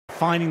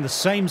finding the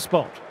same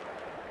spot.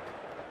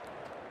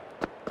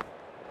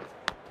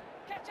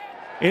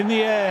 In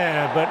the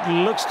air, but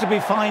looks to be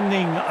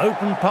finding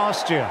open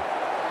pasture.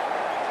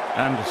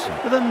 Anderson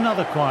with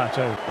another quiet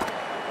over.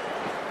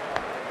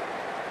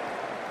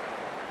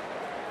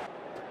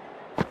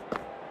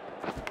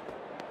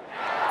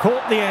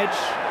 Caught the edge.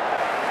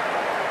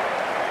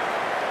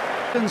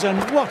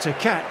 And what a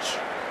catch.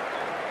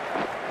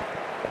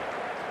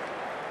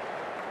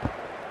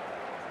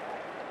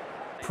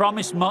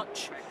 Promised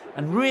much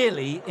and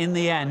really in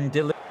the end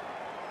delivered.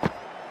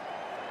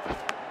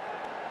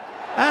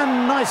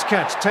 And nice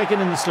catch taken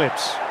in the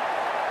slips.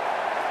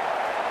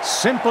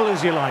 Simple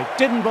as you like.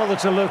 Didn't bother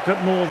to look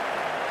at more.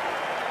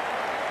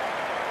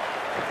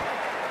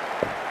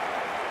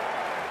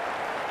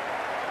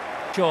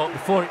 Short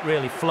before it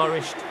really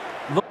flourished.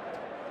 Look.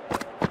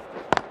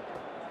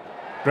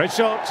 Great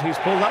shot. He's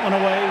pulled that one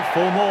away.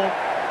 4 more.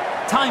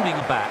 Timing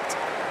a bat.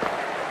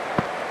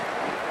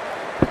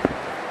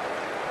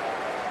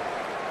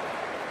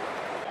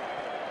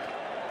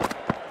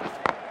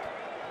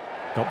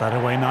 Got that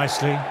away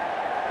nicely.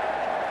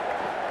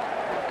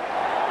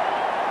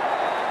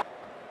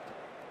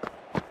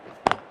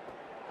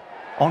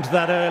 Onto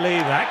that early.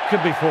 That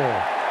could be 4.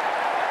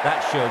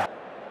 That should.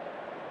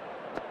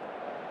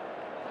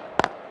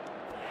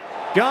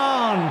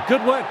 Gone.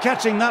 Good work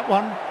catching that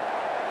one.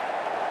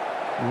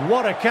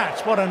 What a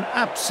catch. What an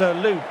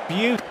absolute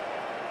beauty.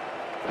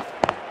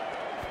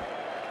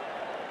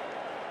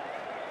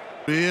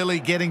 Really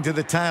getting to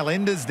the tail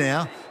enders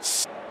now.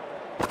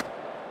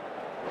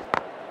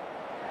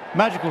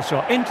 Magical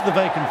shot into the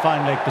vacant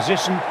fine leg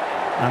position.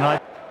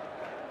 And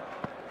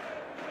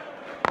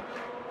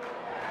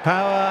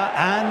power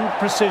and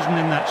precision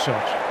in that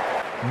shot.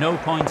 No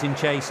point in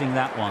chasing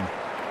that one.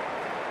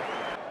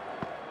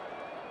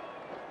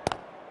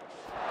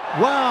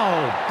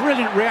 Wow,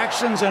 brilliant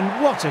reactions and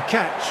what a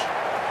catch.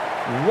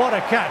 What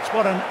a catch,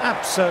 what an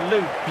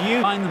absolute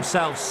beauty. Find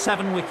themselves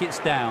 7 wickets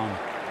down.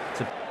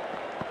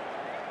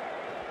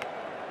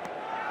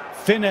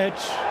 Thin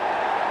edge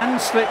and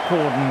slip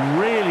cordon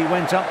really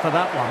went up for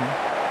that one.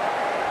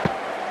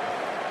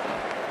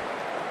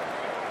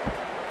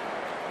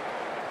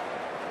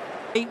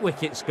 8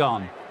 wickets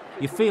gone.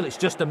 You feel it's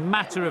just a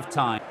matter of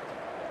time.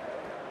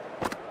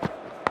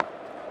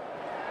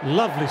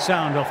 Lovely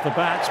sound off the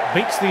bat,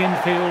 beats the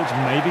infield,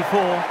 maybe 4.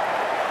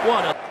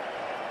 What a...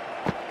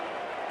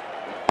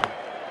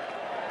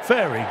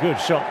 Very good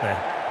shot there.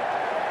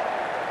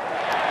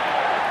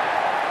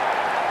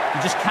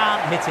 You just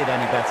can't hit it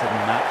any better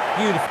than that.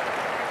 Beautiful.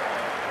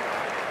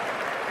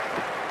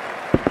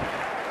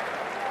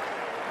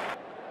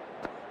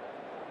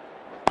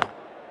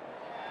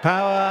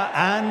 Power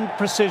and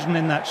precision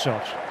in that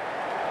shot.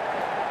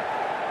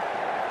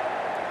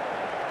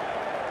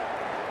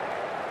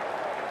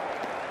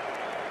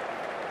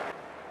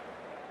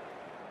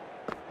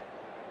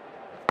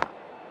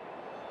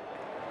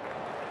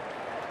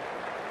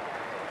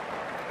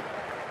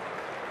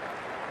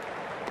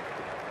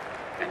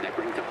 And that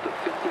brings up the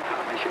 50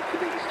 partnership for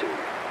these two.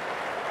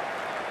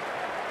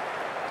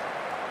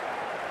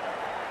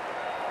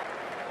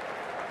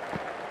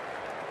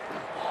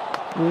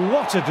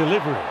 What a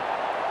delivery.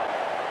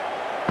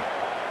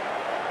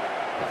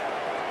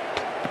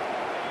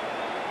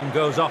 And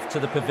goes off to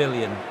the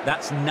pavilion.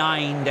 That's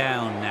 9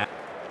 down now.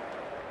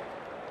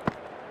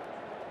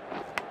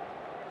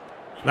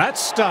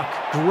 That's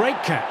stuck.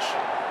 Great catch.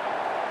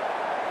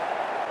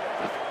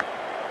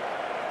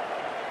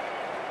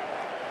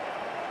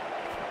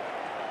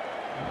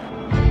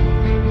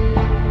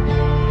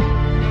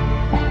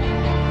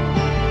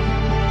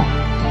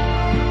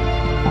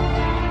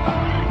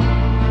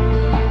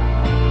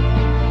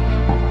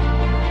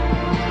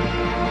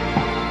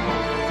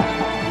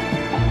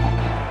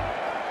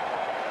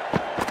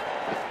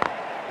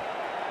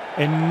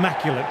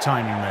 Immaculate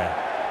timing there.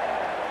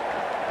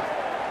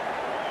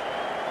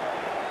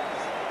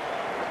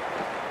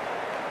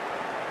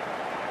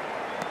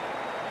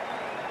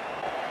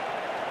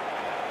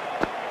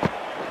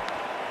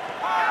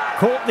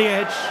 Caught the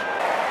edge.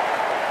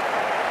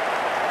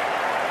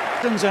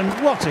 And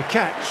what a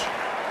catch.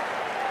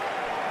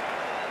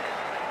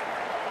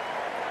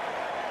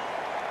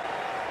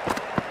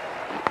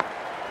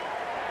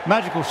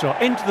 Magical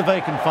shot into the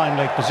vacant fine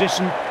leg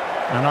position,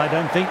 and I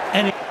don't think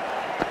any...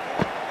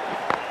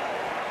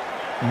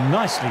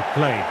 Nicely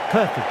played,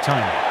 perfect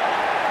timing.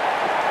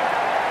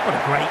 What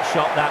a great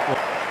shot that was.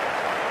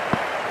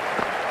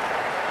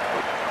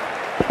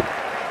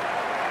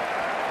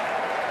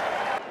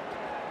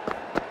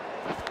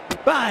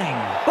 Bang!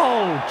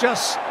 Bowled,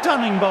 just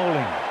stunning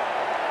bowling.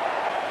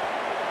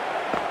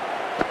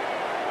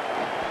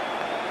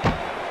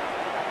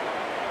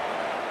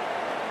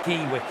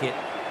 Key wicket.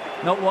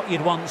 Not what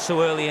you'd want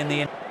so early in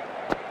the...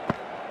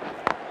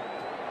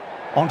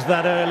 Onto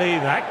that early,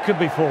 that could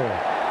be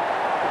 4.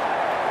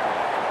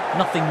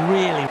 Nothing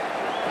really.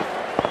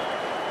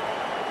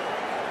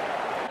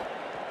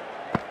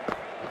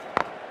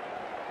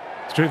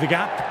 Through the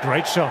gap,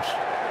 great shot.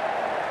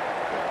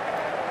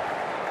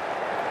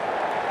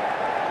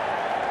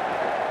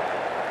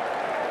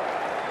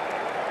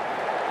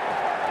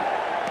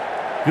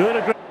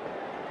 Good.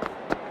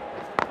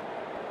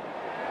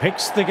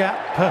 Picks the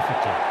gap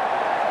perfectly.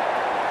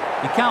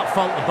 You can't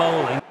fault the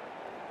bowling.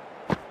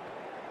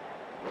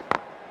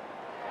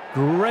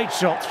 Great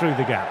shot through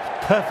the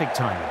gap. Perfect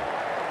timing.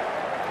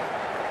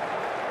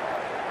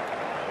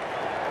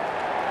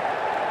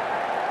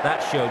 That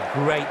showed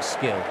great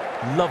skill.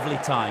 Lovely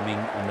timing,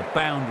 and the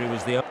boundary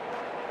was the...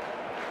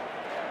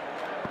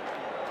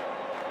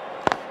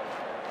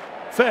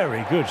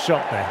 Very good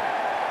shot there.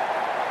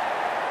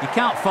 You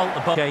can't fault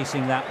the ball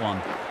chasing that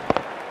one.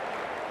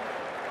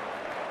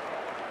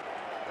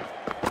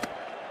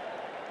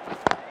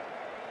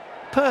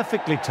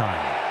 Perfectly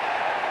timed.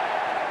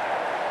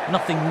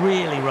 Nothing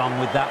really wrong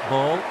with that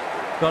ball.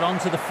 Got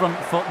onto the front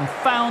foot and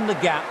found the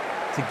gap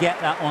to get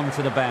that one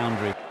to the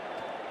boundary.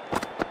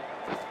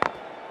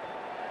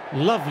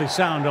 Lovely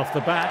sound off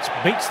the bat.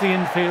 Beats the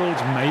infield,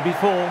 maybe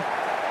 4.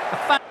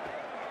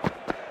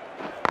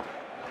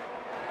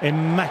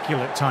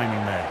 Immaculate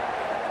timing there.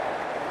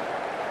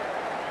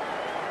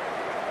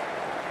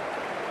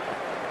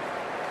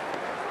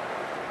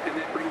 And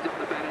that brings up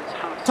the batter's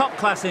half. Top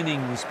class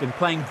innings, been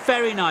playing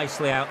very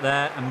nicely out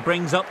there and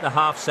brings up the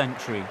half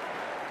century.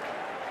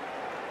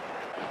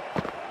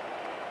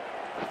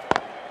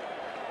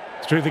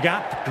 Through the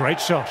gap, great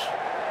shot.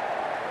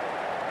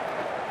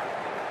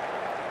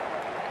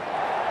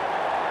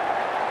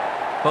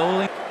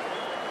 Bowling.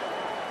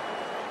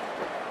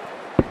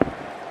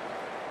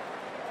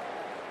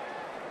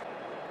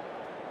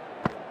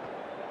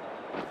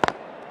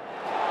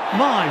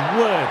 My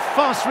word,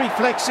 fast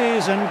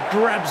reflexes and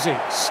grabs it.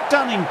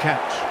 Stunning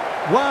catch.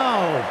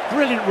 Wow,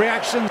 brilliant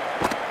reaction.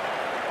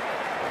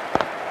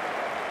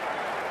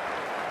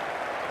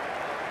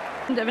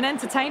 Of an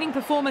entertaining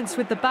performance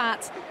with the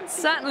bat,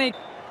 certainly.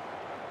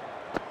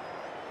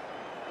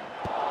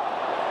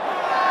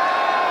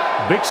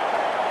 Big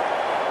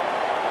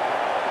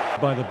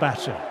by the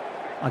batter.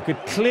 I could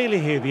clearly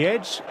hear the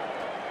edge.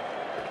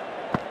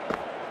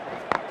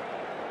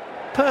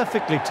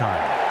 Perfectly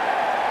timed.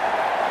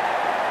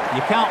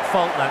 You can't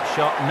fault that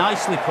shot.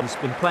 Nicely put. He's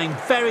been playing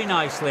very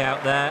nicely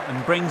out there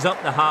and brings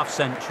up the half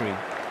century.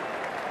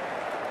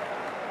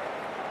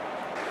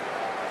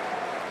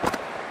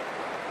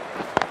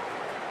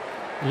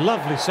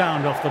 Lovely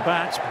sound off the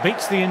bat.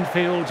 Beats the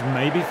infield,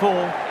 maybe 4.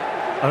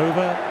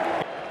 Over.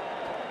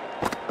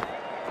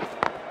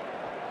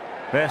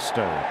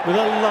 Besto with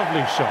a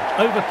lovely shot.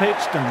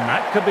 Overpitched, and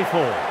that could be 4.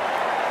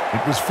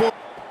 It was 4.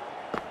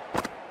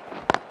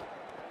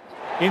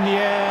 In the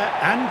air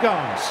and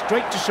gone.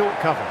 Straight to short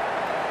cover.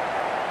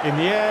 In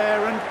the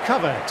air and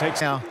cover takes...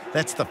 Now,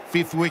 that's the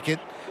 5th wicket.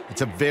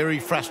 It's a very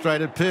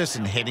frustrated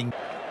person heading...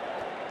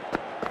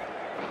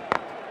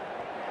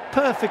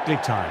 Perfectly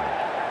timed.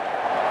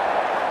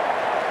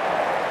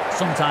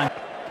 Sometimes.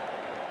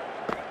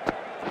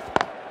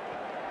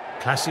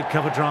 Classic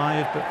cover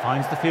drive, but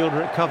finds the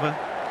fielder at cover.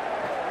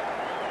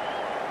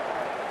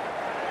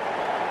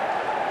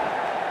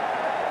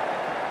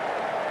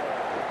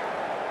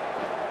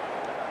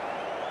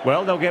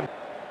 Well, they'll get...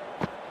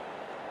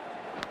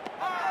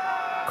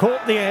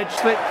 Caught the edge,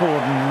 slip cord,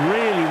 and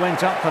really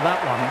went up for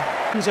that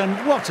one.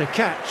 And what a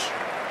catch.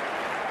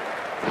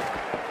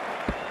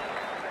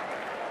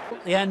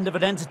 The end of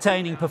an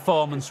entertaining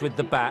performance with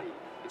the bat.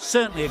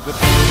 Certainly a good...